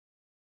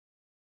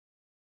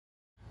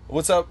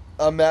What's up?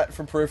 I'm Matt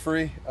from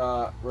Periphery.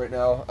 Right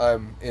now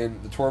I'm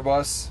in the tour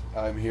bus.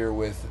 I'm here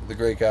with the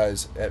great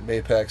guys at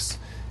Mapex,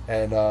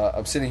 and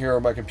I'm sitting here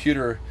on my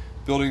computer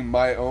building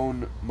my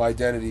own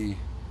MyDentity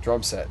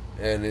drum set,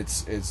 and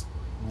it's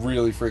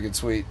really freaking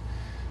sweet.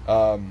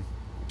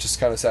 Just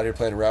kind of sat here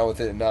playing around with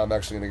it, and now I'm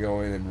actually going to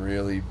go in and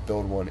really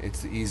build one.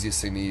 It's the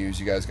easiest thing to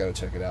use. You guys got to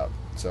check it out.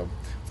 So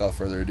without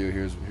further ado,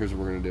 here's what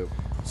we're going to do.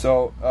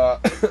 So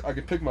I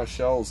can pick my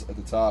shells at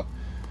the top.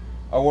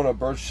 I want a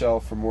birch shell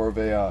for more of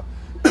a,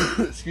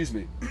 excuse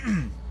me,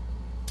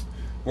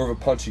 more of a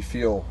punchy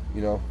feel,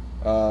 you know.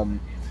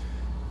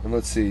 And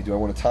let's see, do I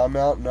want a tom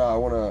mount? No, I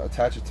want to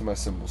attach it to my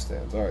cymbal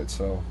stands. All right,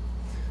 so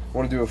I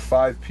want to do a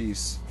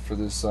 5-piece for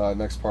this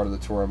next part of the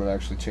tour. I'm going to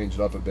actually change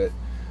it up a bit.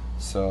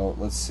 So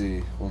let's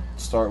see, we'll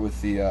start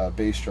with the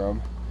bass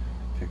drum.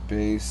 Pick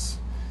bass,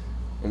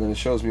 and then it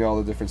shows me all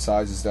the different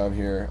sizes down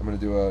here. I'm going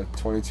to do a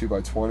 22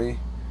 by 20,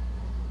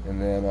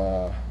 and then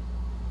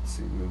let's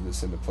see, move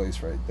this into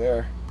place right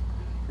there.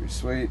 Pretty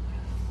sweet.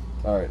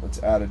 Alright,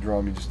 let's add a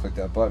drum. You just click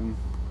that button.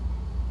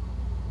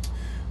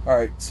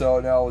 Alright, so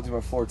now we'll do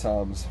my floor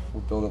toms.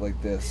 We'll build it like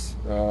this.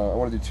 I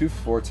want to do 2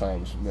 floor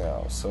toms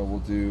now. So we'll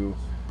do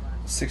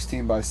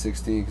 16 by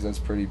 16 because that's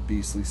pretty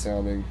beastly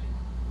sounding.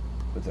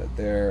 Put that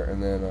there,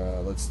 and then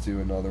let's do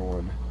another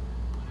one,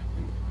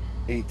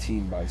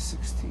 18 by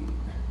 16.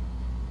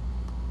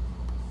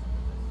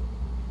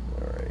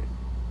 Alright.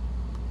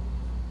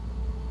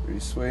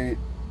 Pretty sweet.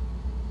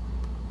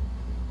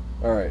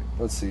 Alright,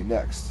 let's see,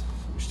 next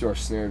we should do our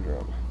snare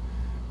drum.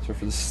 So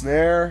for the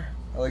snare,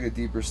 I like a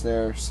deeper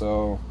snare,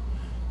 so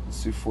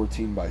let's do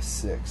 14 by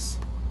 6.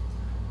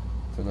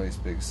 It's a nice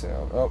big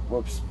sound. Oh,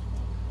 whoops,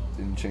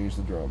 didn't change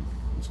the drum.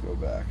 Let's go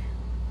back.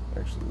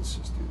 Actually, let's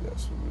just do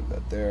this. We'll move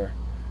that there.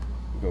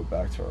 We'll go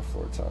back to our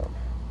floor tom.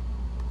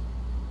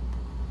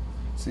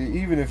 See,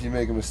 even if you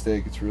make a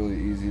mistake, it's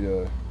really easy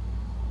to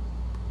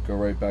go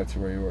right back to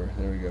where you were.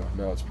 There we go.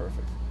 Now it's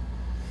perfect.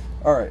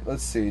 Alright,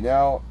 let's see.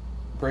 Now,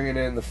 bringing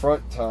in the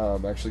front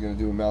tom. Actually going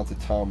to do a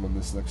mounted tom on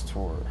this next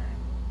tour,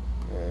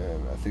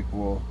 and I think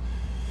we'll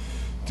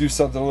do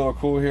something a little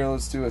cool here.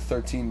 Let's do a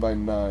 13 by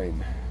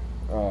 9.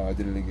 Oh, I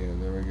did it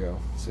again. There we go.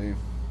 See,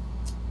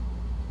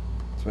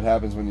 that's what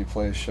happens when you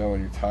play a show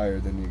and you're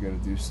tired. Then you got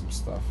to do some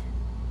stuff.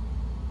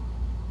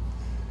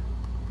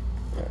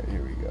 All right,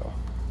 here we go.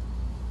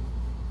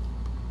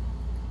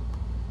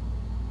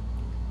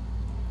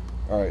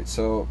 All right,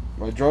 so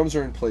my drums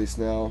are in place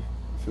now.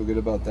 I feel good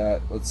about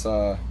that. Let's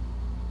go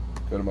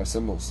to my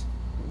cymbals.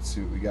 Let's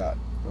see what we got.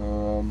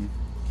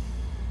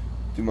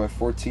 Do my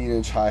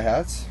 14-inch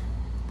hi-hats.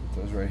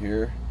 Put those right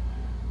here.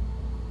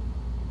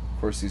 Of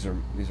course, these are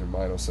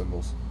mono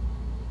cymbals.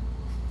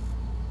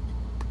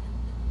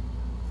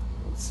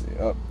 Let's see.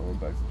 Oh, I went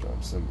back to drum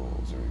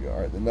cymbals. There we go. All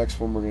right, the next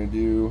one we're gonna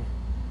do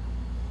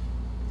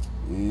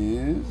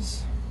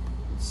is,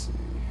 let's see,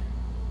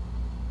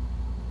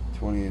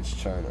 20-inch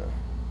China.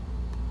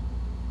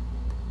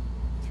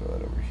 Throw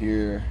that over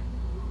here.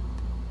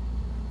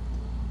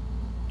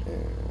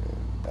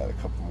 And add a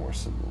couple more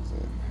cymbals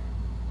in.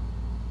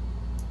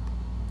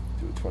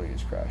 Do a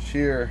 20-inch crash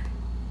here.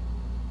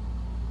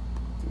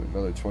 Do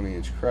another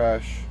 20-inch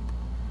crash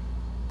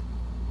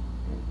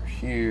over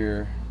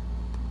here.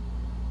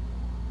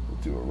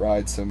 We'll do a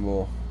ride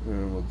cymbal,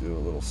 and we'll do a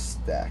little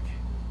stack.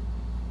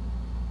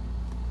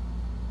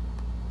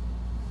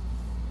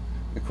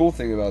 The cool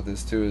thing about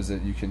this too is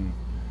that you can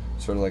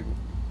sort of like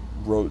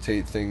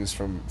rotate things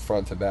from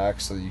front to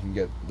back so that you can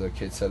get the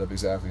kit set up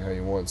exactly how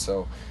you want.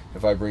 So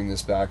if I bring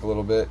this back a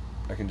little bit,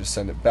 I can just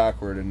send it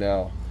backward, and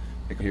now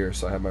I can here,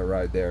 so I have my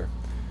ride there.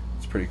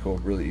 It's pretty cool,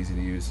 really easy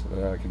to use,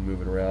 and I can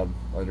move it around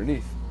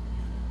underneath.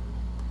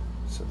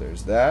 So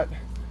there's that,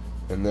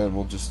 and then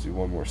we'll just do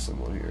one more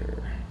cymbal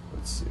here.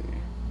 Let's see,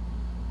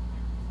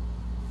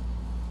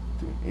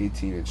 do an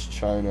 18-inch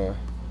China.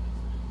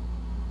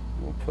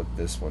 We'll put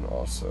this one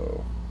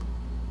also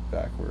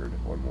backward,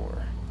 one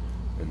more.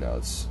 And now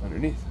it's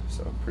underneath,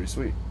 so pretty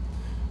sweet.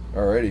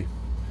 Alrighty,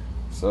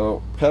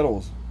 so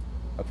pedals.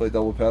 I play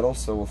double pedals,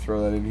 so we'll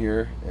throw that in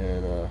here,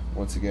 and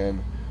once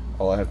again,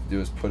 all I have to do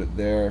is put it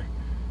there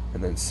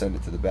and then send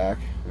it to the back,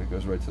 and it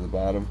goes right to the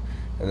bottom.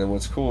 And then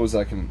what's cool is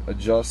I can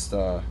adjust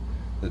the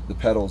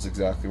pedals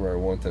exactly where I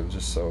want them,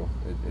 just so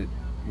it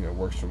you know,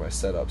 works for my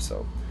setup.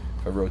 So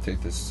if I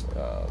rotate this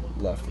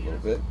left a little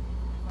bit,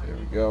 there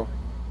we go,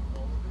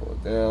 pull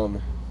it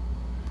down,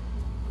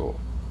 cool.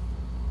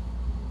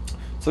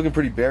 It's looking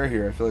pretty bare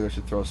here. I feel like I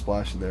should throw a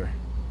splash in there.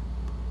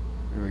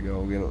 Here we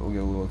go. We'll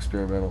get a little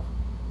experimental.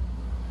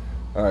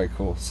 Alright,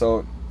 cool.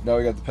 So now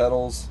we got the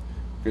pedals.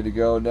 Good to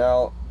go.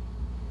 Now,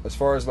 as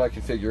far as my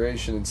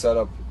configuration and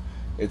setup,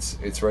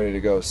 it's ready to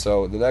go.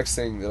 So the next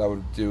thing that I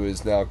would do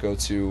is now go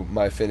to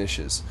my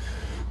finishes.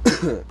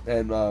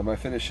 And my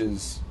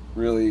finishes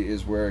really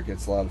is where it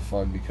gets a lot of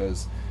fun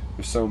because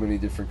there's so many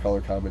different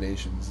color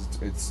combinations.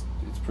 It's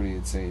pretty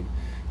insane.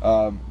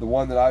 The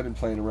one that I've been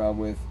playing around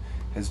with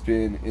has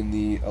been in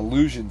the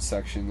illusion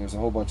section. There's a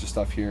whole bunch of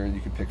stuff here you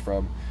can pick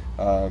from.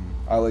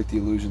 I like the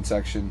illusion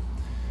section.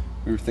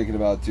 We were thinking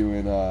about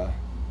doing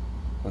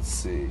let's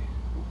see,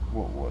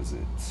 what was it?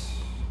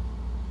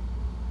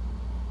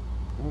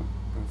 Oh,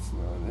 that's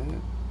not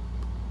it.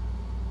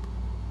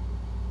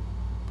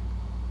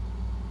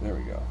 There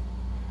we go.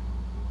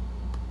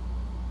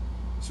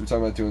 So we're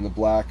talking about doing the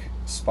black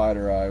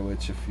spider eye,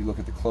 which if you look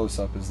at the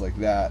close-up is like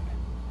that,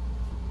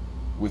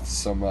 with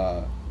some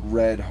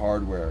red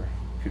hardware.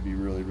 Could be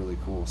really, really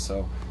cool.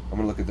 So I'm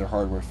going to look at their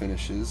hardware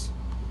finishes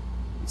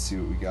and see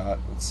what we got.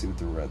 Let's see what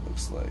the red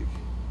looks like.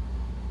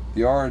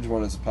 The orange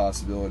one is a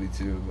possibility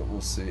too, but we'll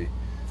see.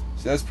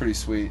 So that's pretty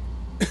sweet.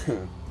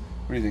 What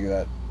do you think of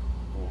that?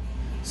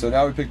 So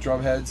now we pick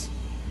drum heads,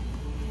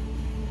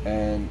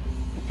 and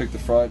we'll pick the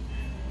front.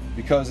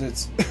 Because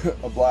it's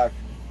a black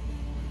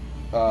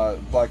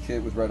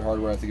kit with red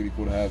hardware, I think it'd be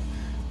cool to have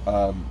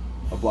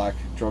a black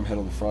drum head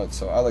on the front.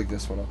 So I like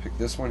this one. I'll pick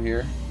this one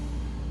here,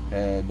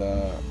 and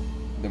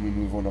then we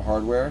move on to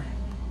hardware.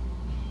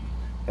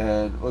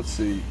 And let's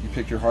see, you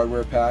pick your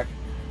hardware pack.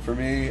 For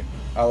me,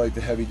 I like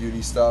the heavy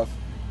duty stuff.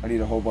 I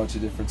need a whole bunch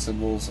of different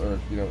cymbals, or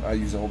I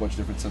use a whole bunch of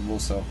different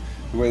cymbals. So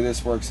the way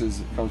this works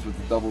is it comes with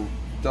a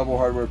double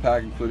hardware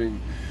pack,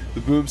 including the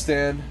boom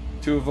stand,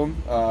 2 of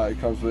them. It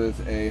comes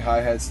with a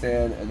hi-hat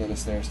stand and then a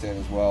snare stand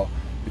as well.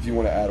 If you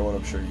want to add one,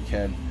 I'm sure you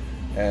can.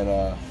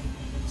 And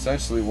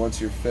essentially,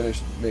 once you're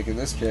finished making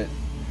this kit,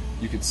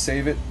 you can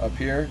save it up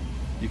here,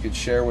 you can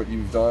share what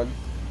you've done,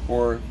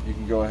 or you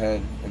can go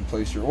ahead and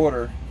place your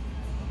order,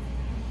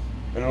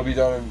 and it'll be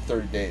done in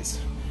 30 days.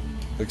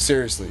 Like,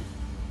 seriously,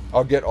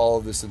 I'll get all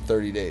of this in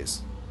 30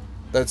 days.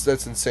 That's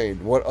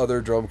insane. What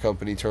other drum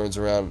company turns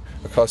around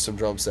a custom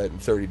drum set in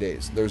 30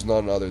 days? There's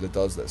none other that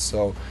does this.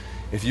 So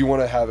if you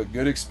want to have a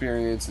good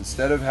experience,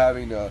 instead of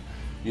having to,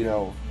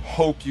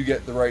 hope you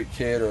get the right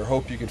kit or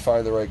hope you can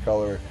find the right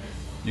color,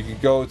 you can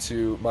go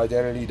to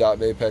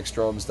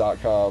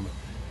mydentity.mapexdrums.com.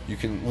 You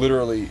can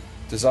literally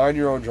design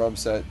your own drum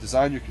set,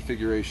 design your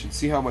configuration,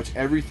 see how much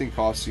everything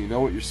costs you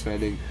know what you're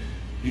spending.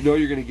 You know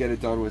you're going to get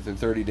it done within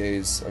 30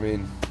 days. I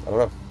mean, I don't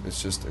know.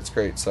 It's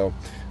great. So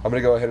I'm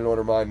going to go ahead and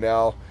order mine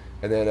now.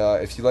 And then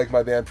if you like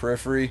my band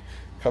Periphery,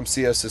 come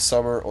see us this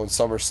summer on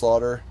Summer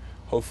Slaughter.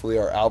 Hopefully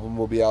our album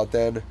will be out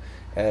then.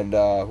 And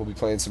we'll be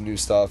playing some new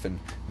stuff. And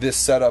this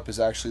setup is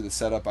actually the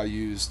setup I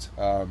used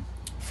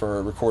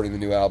for recording the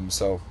new album.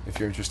 So if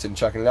you're interested in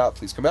checking it out,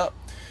 please come out.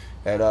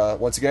 And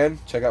once again,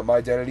 check out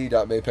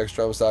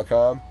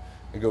mydentity.mapexdrums.com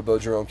and go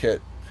build your own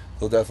kit.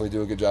 They'll definitely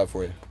do a good job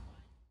for you.